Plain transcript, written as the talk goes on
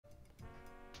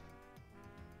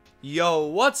Yo,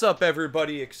 what's up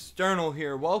everybody? External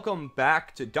here. Welcome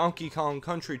back to Donkey Kong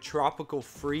Country Tropical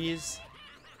Freeze.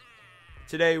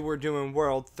 Today we're doing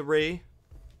World 3.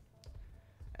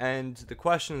 And the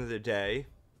question of the day,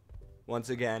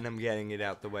 once again, I'm getting it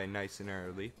out the way nice and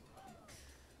early.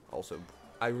 Also,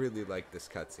 I really like this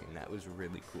cutscene. That was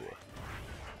really cool.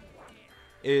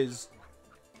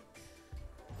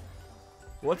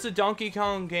 What's a Donkey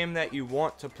Kong game that you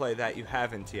want to play that you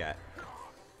haven't yet?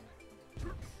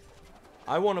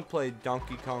 I want to play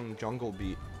Donkey Kong Jungle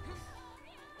Beat.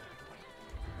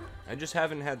 I just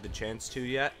haven't had the chance to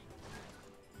yet.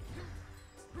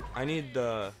 I need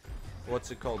the,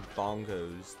 what's it called,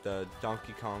 bongos, the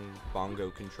Donkey Kong bongo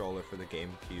controller for the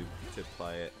GameCube to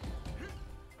play it.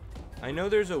 I know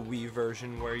there's a Wii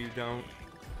version where you don't,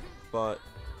 but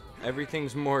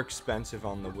everything's more expensive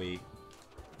on the Wii.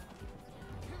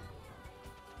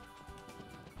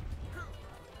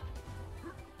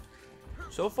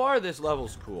 So far, this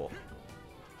level's cool.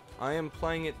 I am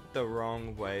playing it the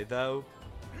wrong way, though.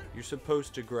 You're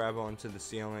supposed to grab onto the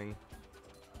ceiling.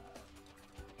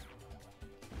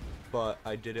 But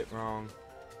I did it wrong.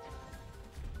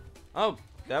 Oh,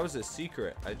 that was a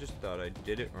secret. I just thought I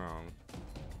did it wrong.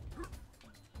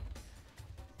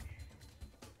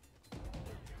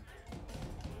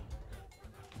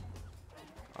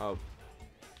 Oh.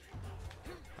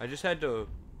 I just had to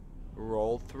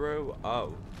roll through?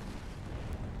 Oh.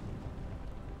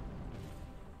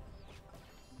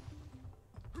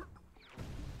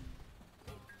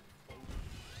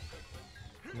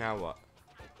 Now what?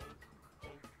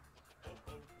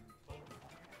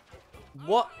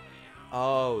 What?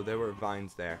 Oh, there were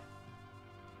vines there.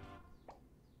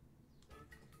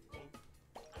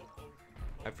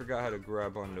 I forgot how to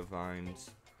grab onto vines.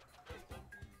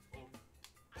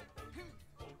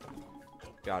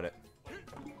 Got it.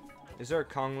 Is there a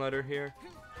Kong letter here?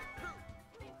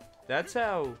 That's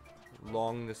how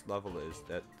long this level is.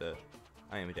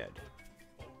 I am dead.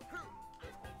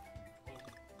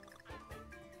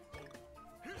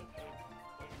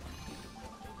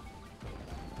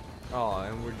 Oh,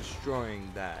 and we're destroying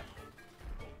that.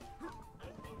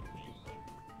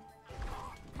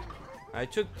 I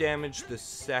took damage the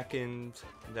second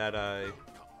that I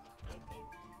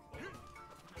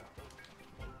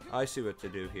see what to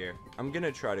do here. I'm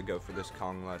gonna try to go for this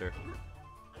Kong letter,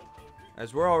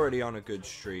 as we're already on a good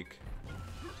streak.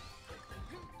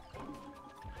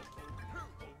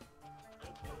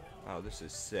 Oh, this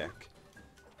is sick.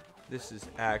 This is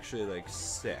actually, like,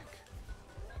 sick.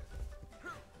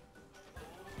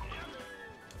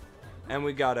 And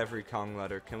we got every Kong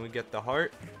letter. Can we get the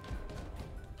heart?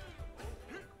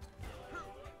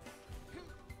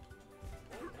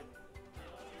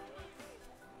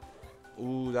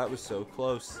 Ooh, that was so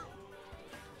close.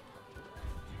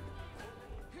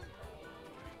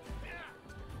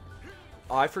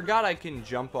 Oh, I forgot I can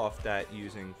jump off that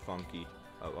using Funky.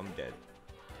 Oh, I'm dead.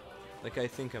 Like, I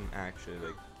think I'm actually,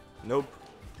 like... Nope.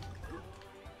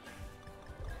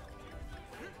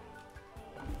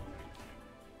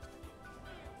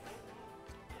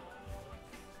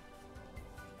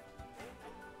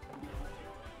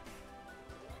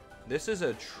 This is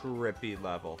a trippy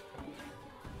level.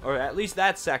 Or at least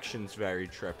that section's very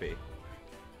trippy.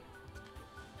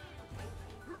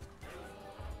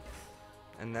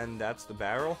 And then that's the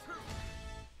barrel.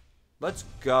 Let's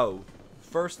go.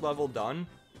 First level done.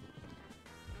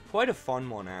 Quite a fun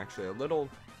one, actually. It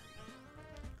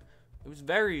was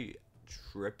very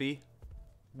trippy.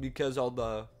 Because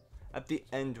at the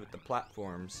end with the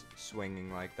platforms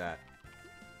swinging like that.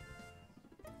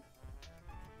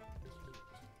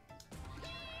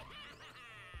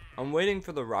 I'm waiting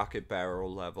for the rocket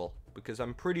barrel level, because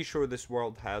I'm pretty sure this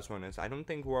world has one. I don't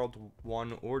think World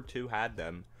 1 or 2 had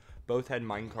them. Both had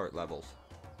minecart levels.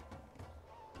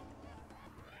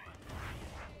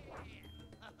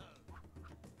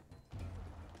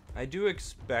 I do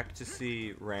expect to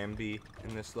see Rambi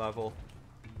in this level.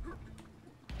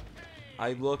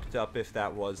 I looked up if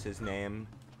that was his name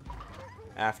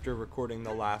after recording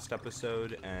the last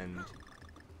episode, and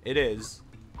it is.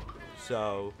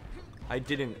 So... I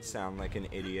didn't sound like an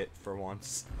idiot for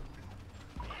once.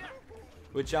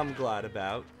 Which I'm glad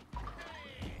about.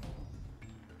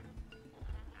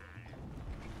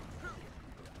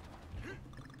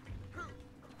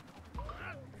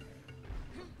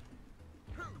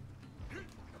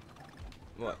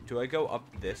 What, do I go up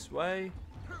this way?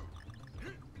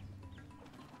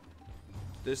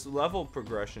 This level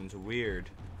progression's weird.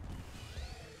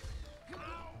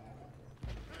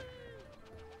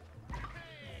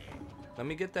 Let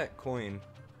me get that coin.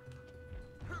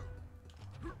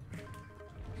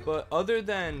 But other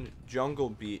than Jungle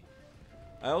Beat,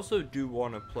 I also do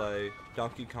want to play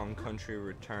Donkey Kong Country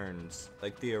Returns,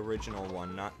 like the original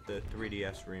one, not the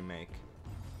 3DS remake.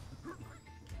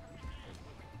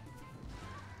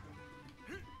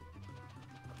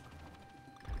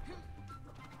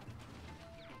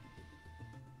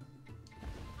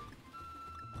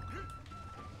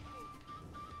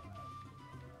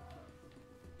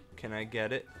 Can I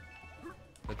get it?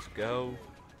 Let's go.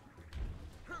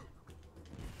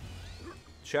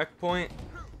 Checkpoint.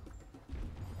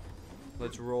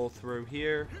 Let's roll through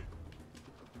here.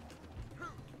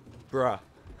 Bruh.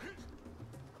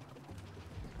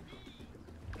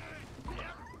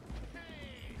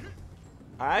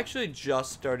 I actually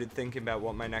just started thinking about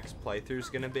what my next playthrough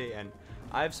is going to be, and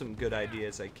I have some good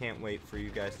ideas. I can't wait for you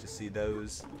guys to see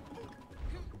those.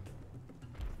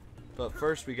 But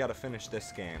first, we got to finish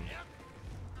this game.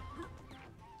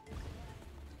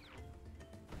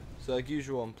 So like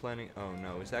usual, I'm planning... Oh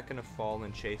no, is that going to fall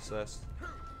and chase us?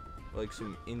 Like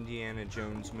some Indiana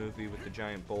Jones movie with the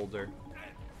giant boulder.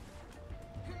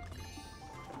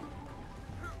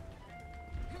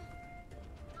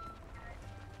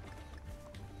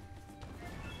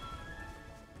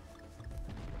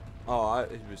 Oh,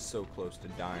 it was so close to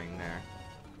dying there.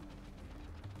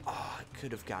 Oh, I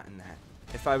could have gotten that.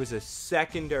 If I was a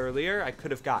second earlier, I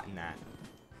could have gotten that.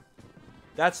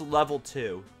 That's level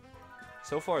 2.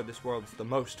 So far, this world's the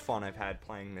most fun I've had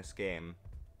playing this game.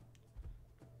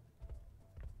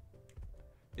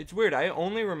 It's weird, I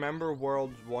only remember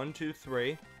worlds 1, 2,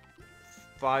 3,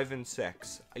 5, and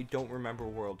 6. I don't remember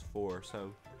world 4,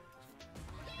 so...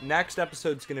 Next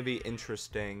episode's gonna be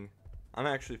interesting. I'm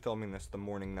actually filming this the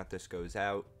morning that this goes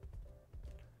out.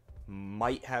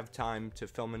 Might have time to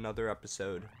film another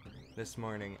episode this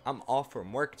morning. I'm off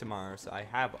from work tomorrow, so I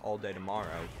have all day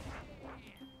tomorrow.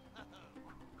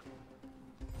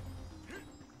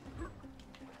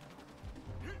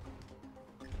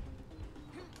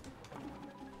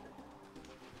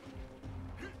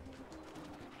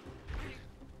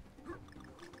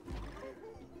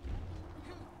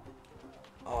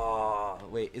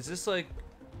 Wait, is this like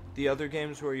the other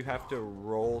games where you have to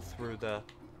roll through the...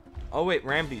 Oh wait,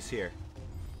 Ramby's here.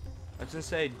 I was gonna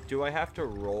say, do I have to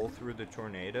roll through the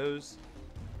tornadoes?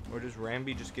 Or does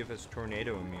Ramby just give us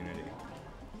tornado immunity?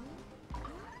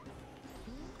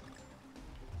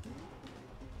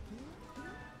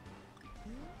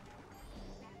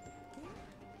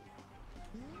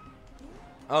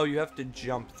 Oh, you have to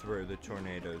jump through the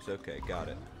tornadoes. Okay, got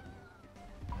it.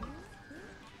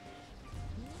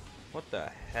 What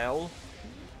the hell?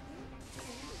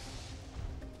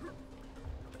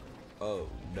 Oh,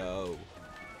 no.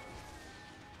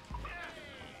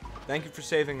 Thank you for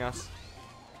saving us.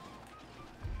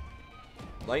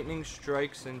 Lightning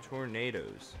strikes and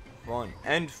tornadoes. Fun.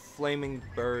 And flaming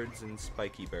birds and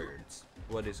spiky birds.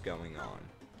 What is going on?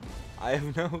 I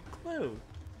have no clue.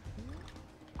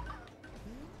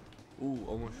 Ooh,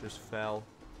 almost just fell.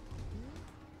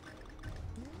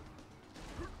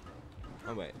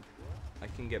 Oh, wait. I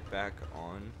can get back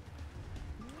on.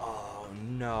 Oh,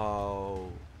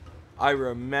 no. I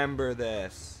remember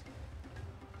this.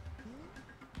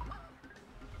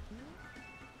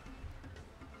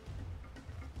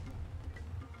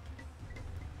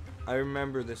 I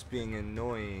remember this being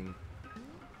annoying.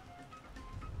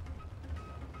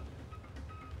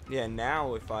 Yeah,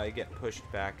 now if I get pushed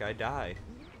back, I die.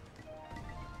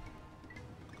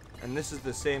 And this is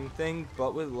the same thing,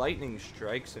 but with lightning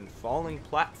strikes and falling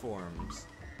platforms.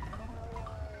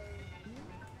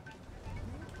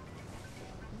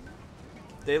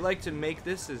 They like to make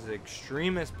this as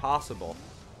extreme as possible.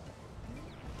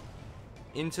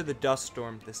 Into the dust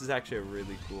storm. This is actually a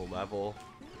really cool level.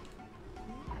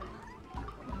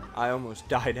 I almost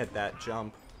died at that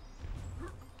jump.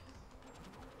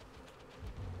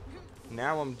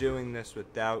 Now I'm doing this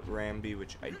without Ramby,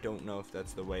 which I don't know if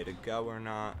that's the way to go or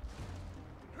not.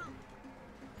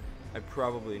 I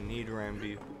probably need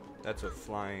Ramby. That's a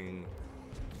flying...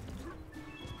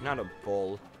 Not a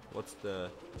bull. What's the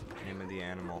name of the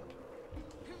animal?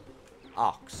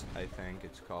 Ox, I think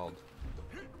it's called.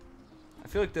 I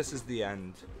feel like this is the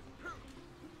end.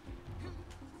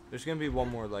 There's gonna be one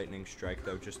more lightning strike,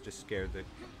 though, just to scare the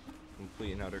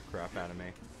complete and utter crap out of me.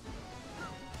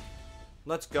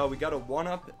 Let's go. We got a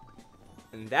 1-up,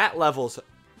 and that level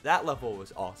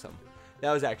was awesome.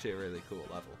 That was actually a really cool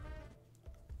level.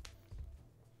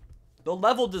 The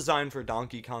level design for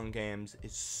Donkey Kong games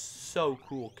is so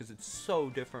cool because it's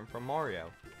so different from Mario.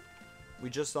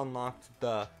 We just unlocked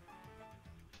the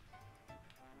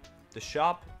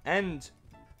shop and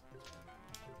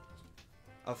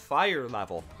a fire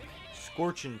level,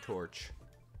 Scorching Torch.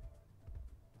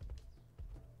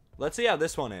 Let's see how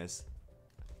this one is.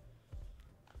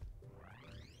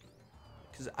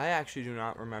 Because I actually do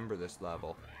not remember this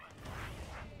level.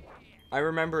 I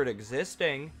remember it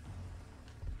existing.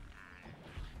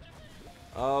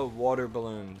 Oh, water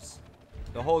balloons.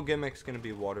 The whole gimmick's gonna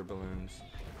be water balloons.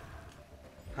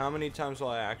 How many times will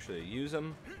I actually use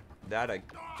them? That I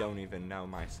don't even know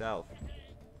myself.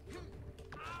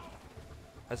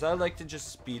 As I like to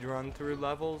just speedrun through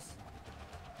levels,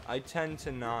 I tend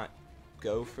to not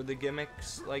go for the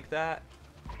gimmicks like that.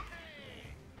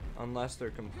 Unless they're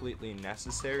completely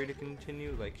necessary to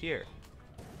continue, like here.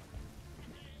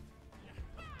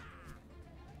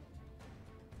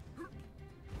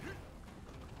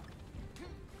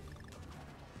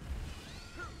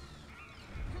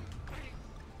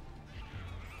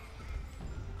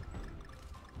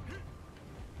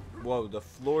 Whoa, the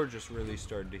floor just really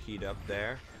started to heat up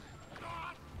there.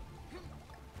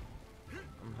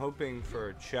 I'm hoping for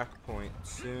a checkpoint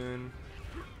soon,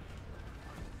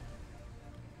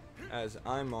 as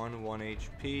I'm on 1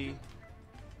 HP.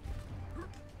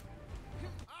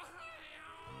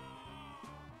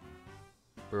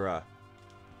 Bruh.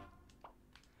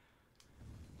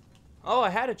 Oh, I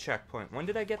had a checkpoint. When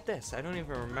did I get this? I don't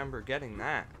even remember getting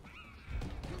that.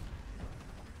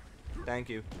 Thank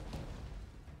you.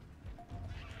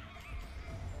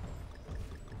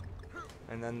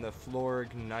 And then the floor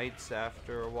ignites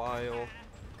after a while.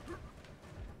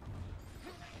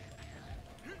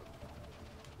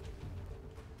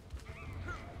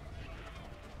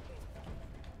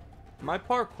 My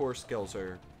parkour skills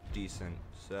are decent,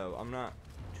 so I'm not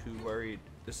too worried.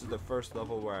 This is the first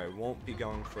level where I won't be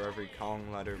going for every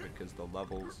Kong letter because the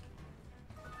level's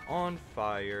on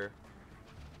fire.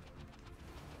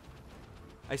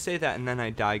 I say that and then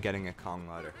I die getting a Kong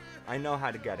letter. I know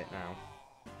how to get it now.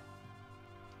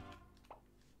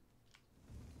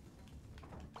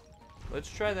 Let's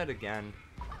try that again.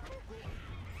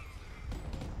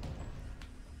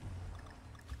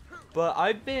 But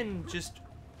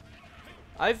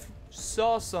I've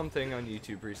saw something on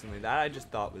YouTube recently that I just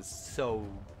thought was so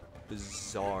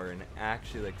bizarre and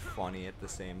actually like funny at the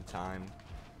same time.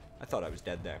 I thought I was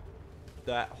dead there.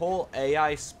 That whole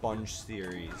AI sponge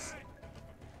series.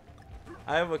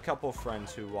 I have a couple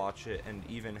friends who watch it and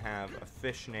even have a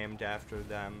fish named after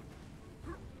them.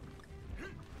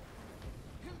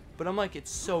 But I'm like, it's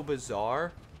so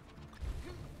bizarre.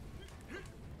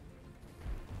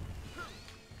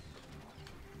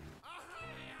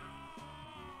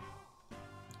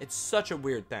 It's such a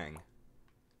weird thing.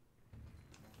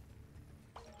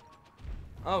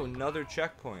 Oh, another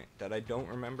checkpoint that I don't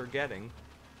remember getting.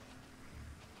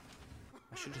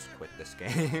 I should just quit this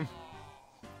game.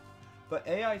 But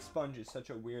AI sponge is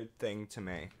such a weird thing to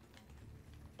me.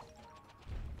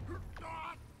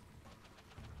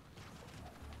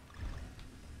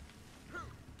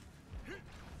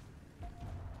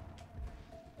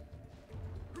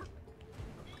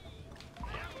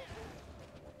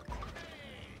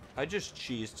 I just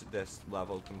cheesed this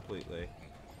level completely.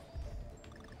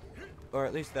 Or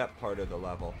at least that part of the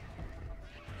level.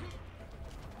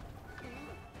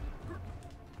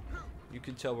 You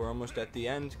can tell we're almost at the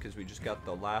end because we just got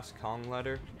the last Kong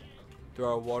letter through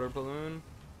our water balloon.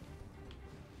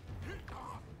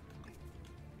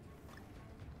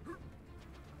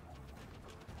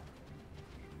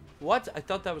 What? I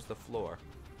thought that was the floor.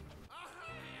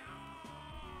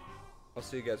 I'll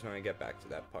see you guys when I get back to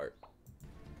that part.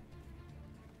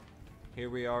 Here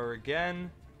we are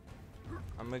again.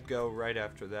 I'm gonna go right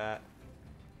after that.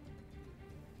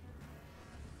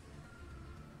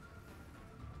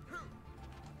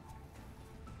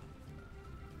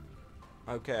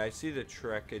 Okay, I see the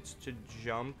trick. It's to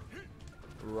jump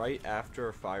right after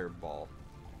a fireball.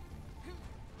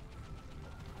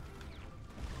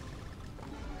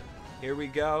 Here we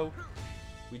go.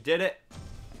 We did it.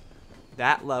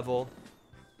 That level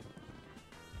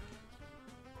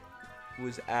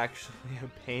was actually a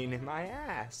pain in my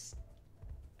ass.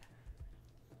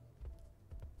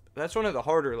 That's one of the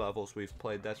harder levels we've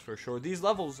played, that's for sure. These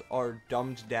levels are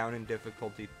dumbed down in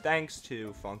difficulty thanks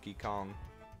to Funky Kong.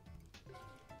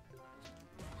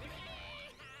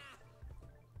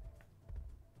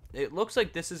 It looks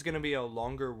like this is going to be a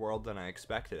longer world than I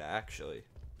expected, actually.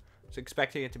 I was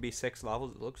expecting it to be 6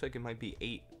 levels. It looks like it might be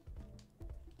 8.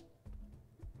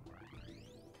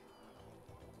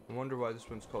 I wonder why this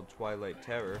one's called Twilight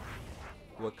Terror.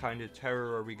 What kind of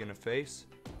terror are we going to face?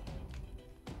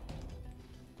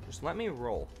 Just let me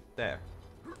roll. There.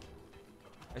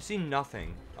 I see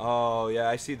nothing. Oh, yeah,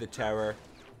 I see the terror.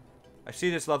 I see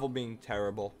this level being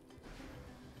terrible.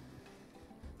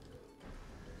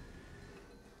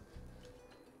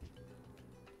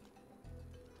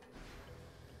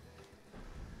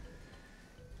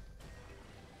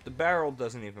 The barrel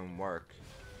doesn't even work.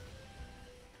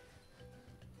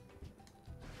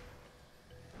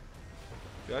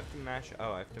 Do I have to mash?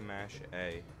 Oh, I have to mash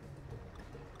A.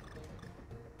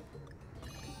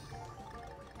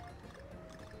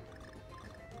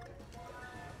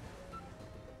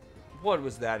 What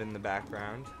was that in the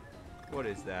background? What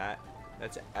is that?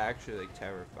 That's actually like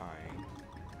terrifying.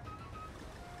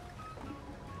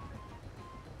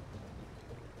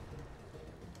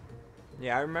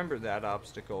 Yeah, I remember that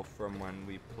obstacle from when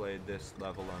we played this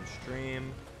level on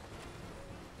stream.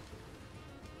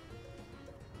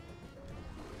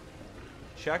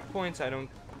 Checkpoints I don't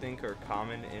think are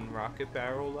common in rocket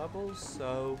barrel levels,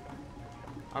 so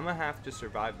I'm gonna have to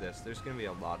survive this. There's gonna be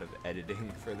a lot of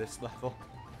editing for this level.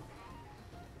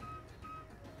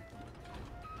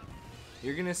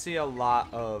 You're gonna see a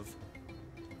lot of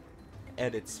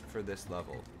edits for this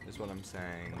level, is what I'm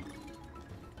saying.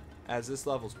 As this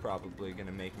level's probably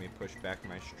gonna make me push back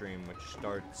my stream, which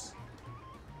starts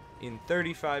in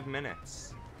 35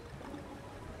 minutes.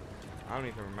 I don't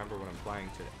even remember what I'm playing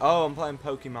today. Oh, I'm playing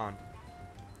Pokemon.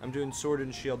 I'm doing Sword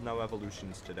and Shield no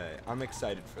evolutions today. I'm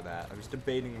excited for that. I was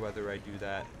debating whether I do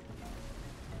that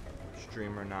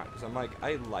stream or not, because I'm like,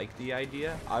 I like the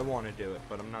idea. I want to do it,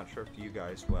 but I'm not sure if you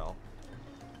guys will.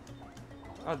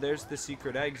 Oh, there's the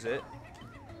secret exit.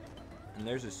 And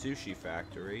there's a sushi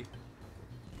factory.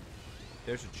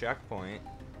 There's a checkpoint.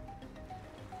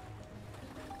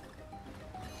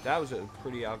 That was a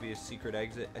pretty obvious secret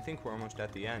exit. I think we're almost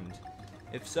at the end.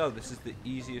 If so, this is the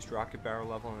easiest rocket barrel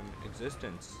level in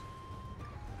existence.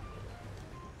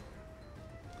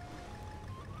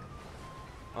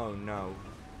 Oh no.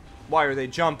 Why are they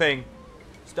jumping?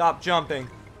 Stop jumping.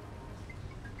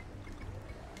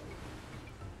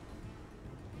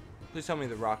 Please tell me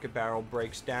the rocket barrel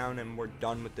breaks down and we're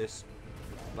done with this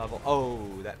level. Oh,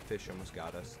 that fish almost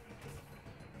got us.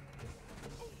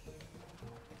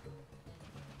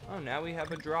 Oh, now we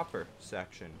have a dropper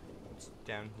section. What's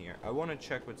down here? I want to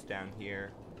check what's down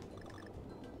here.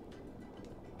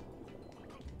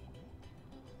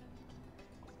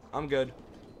 I'm good.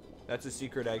 That's a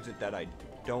secret exit that I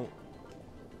don't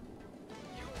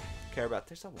care about.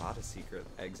 There's a lot of secret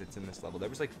exits in this level. There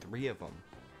was like 3 of them.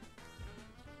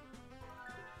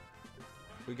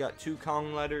 We got 2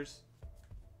 Kong letters.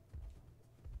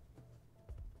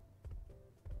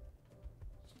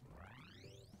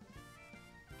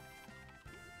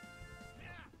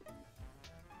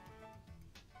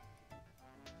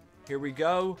 Here we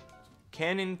go.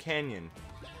 Cannon Canyon.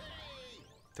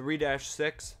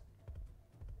 3-6.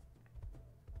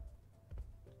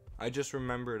 I just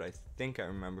remembered, I think I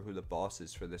remember who the boss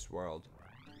is for this world.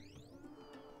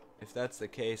 If that's the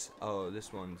case, oh,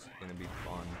 this one's gonna be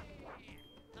fun.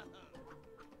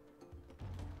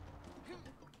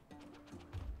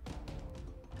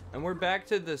 And we're back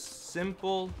to the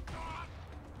simple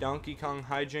Donkey Kong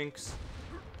hijinks.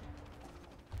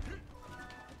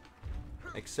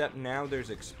 Except now there's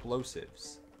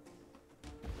explosives.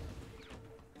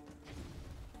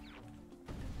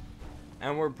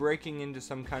 And we're breaking into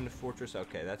some kind of fortress.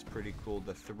 Okay, that's pretty cool.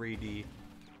 The 3D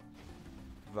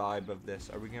vibe of this.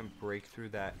 Are we gonna break through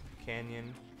that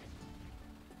canyon?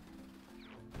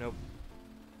 Nope.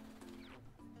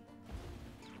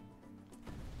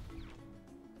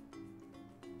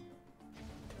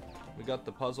 We got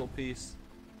the puzzle piece.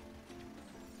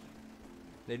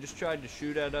 They just tried to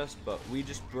shoot at us, but we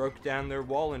just broke down their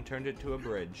wall and turned it to a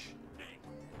bridge.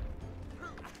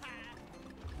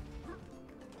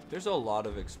 There's a lot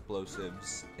of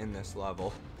explosives in this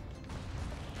level.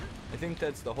 I think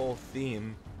that's the whole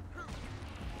theme.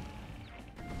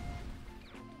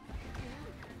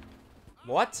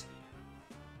 What?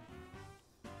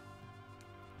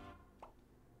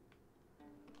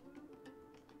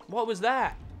 What was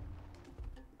that?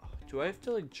 Do I have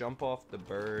to like jump off the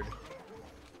bird?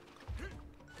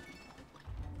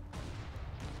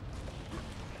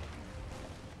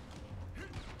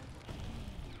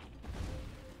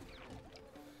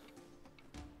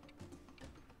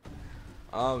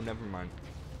 Oh, never mind.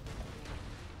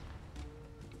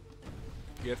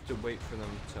 You have to wait for them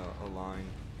to align.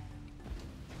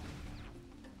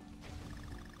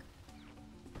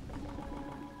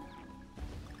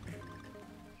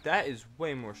 That is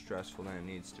way more stressful than it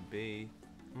needs to be.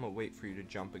 I'm gonna wait for you to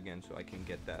jump again so I can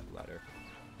get that letter.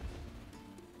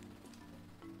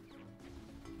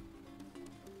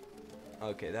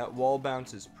 Okay, that wall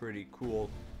bounce is pretty cool.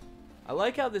 I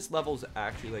like how this level's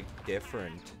actually like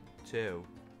different too.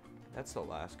 That's the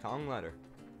last Kong letter.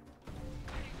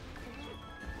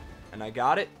 And I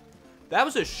got it. That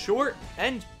was a short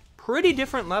and pretty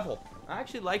different level. I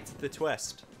actually liked the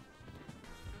twist.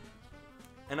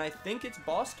 And I think it's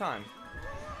boss time.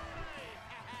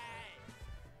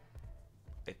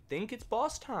 I think it's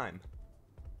boss time.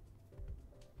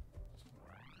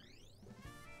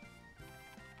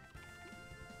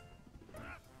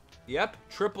 Yep,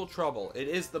 triple trouble. It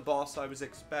is the boss I was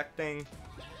expecting.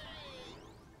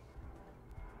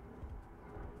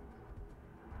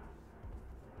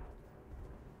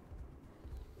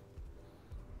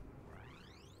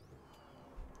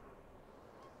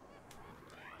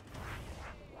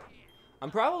 I'm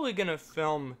probably gonna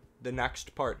film the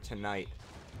next part tonight,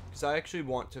 because I actually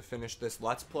want to finish this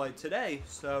Let's Play today,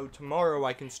 so tomorrow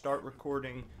I can start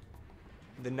recording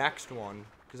the next one,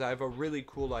 because I have a really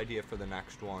cool idea for the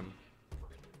next one.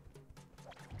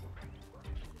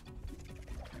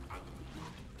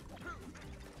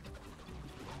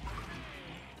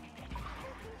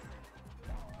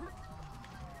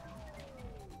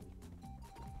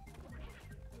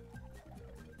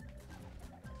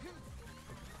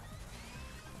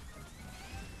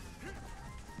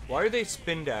 Why are they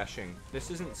spin dashing?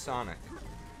 This isn't Sonic.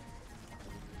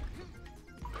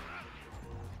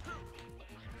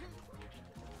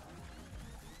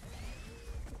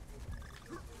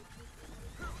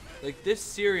 Like, this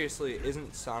seriously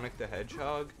isn't Sonic the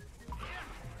Hedgehog.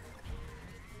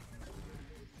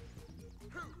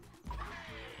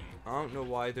 I don't know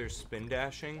why they're spin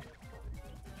dashing.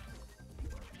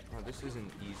 Oh, this is an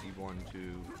easy one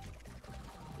to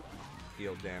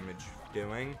deal damage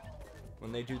doing.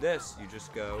 When they do this, you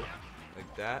just go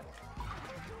like that.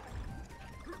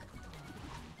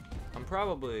 I'm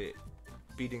probably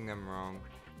beating them wrong.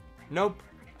 Nope.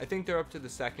 I think they're up to the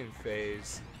second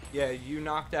phase. Yeah, you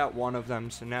knocked out one of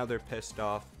them, so now they're pissed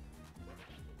off.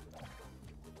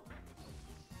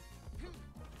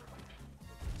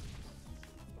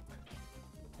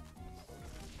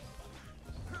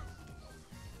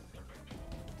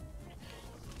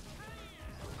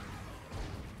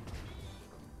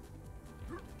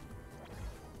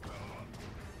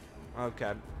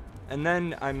 Okay. And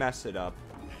then I mess it up.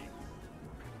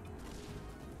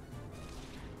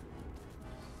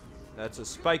 That's a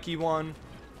spiky one.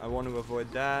 I want to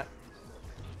avoid that.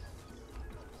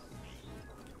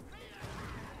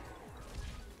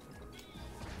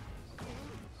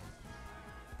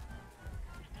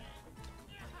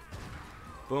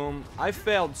 Boom. I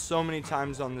failed so many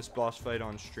times on this boss fight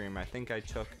on stream. I think I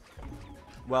took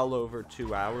well over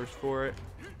 2 hours for it.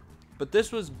 But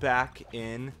this was back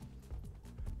in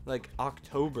like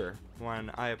October when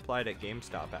I applied at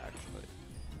GameStop, actually.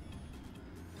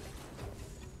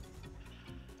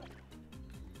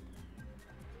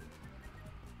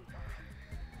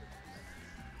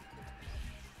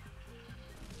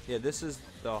 Yeah, this is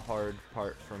the hard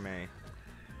part for me.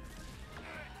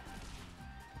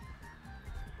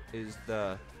 Is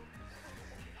the...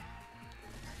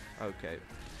 Okay.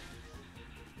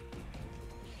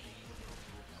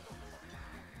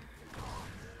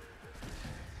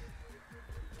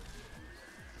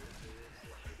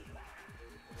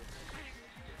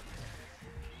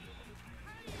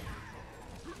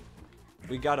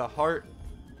 We got a heart.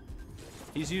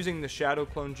 He's using the Shadow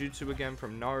Clone Jutsu again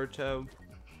from Naruto.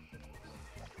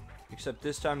 Except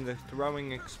this time they're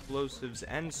throwing explosives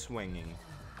and swinging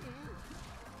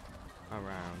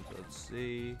around. Let's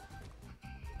see.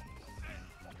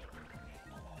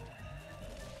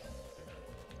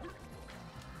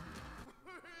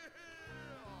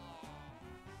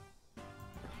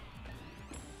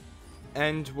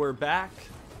 And we're back.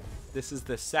 This is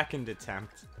the second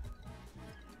attempt.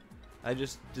 I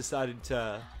just decided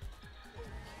to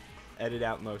edit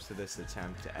out most of this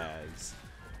attempt as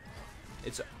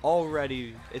it's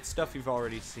stuff you've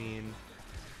already seen.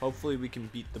 Hopefully we can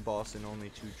beat the boss in only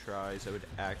 2 tries. I would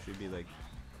actually be like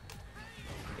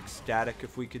ecstatic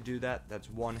if we could do that.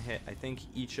 That's 1 hit. I think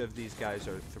each of these guys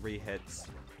are 3 hits.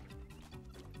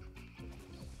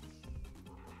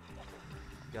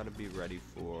 Gotta be ready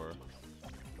for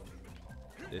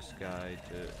this guy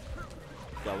to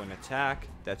go and attack.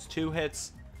 That's 2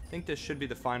 hits. I think this should be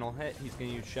the final hit. He's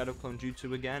gonna use Shadow Clone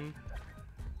Jutsu again.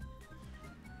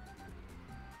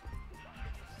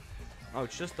 Oh,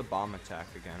 it's just the bomb attack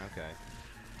again. Okay.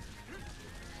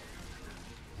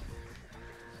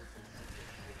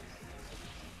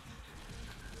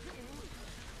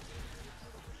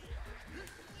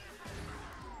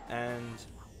 And...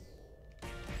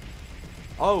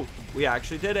 oh, we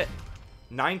actually did it.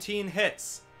 19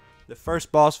 hits. The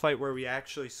first boss fight where we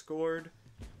actually scored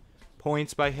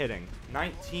points by hitting.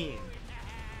 19.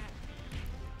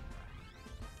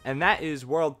 And that is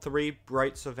World 3,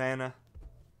 Bright Savannah.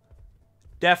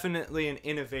 Definitely an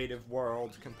innovative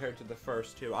world compared to the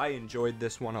first 2. I enjoyed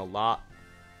this one a lot.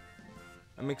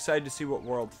 I'm excited to see what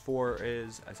World 4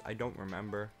 is, as I don't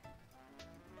remember.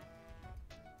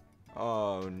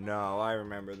 Oh no, I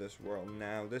remember this world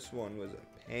now. This one was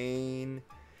a pain.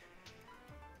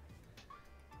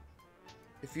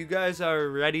 If you guys are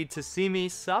ready to see me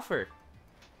suffer,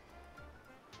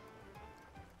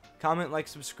 comment, like,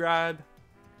 subscribe,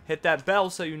 hit that bell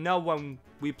so you know when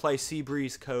we play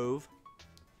Seabreeze Cove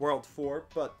World 4.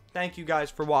 But thank you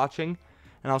guys for watching,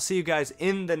 and I'll see you guys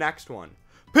in the next one.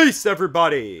 Peace,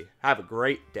 everybody! Have a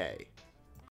great day.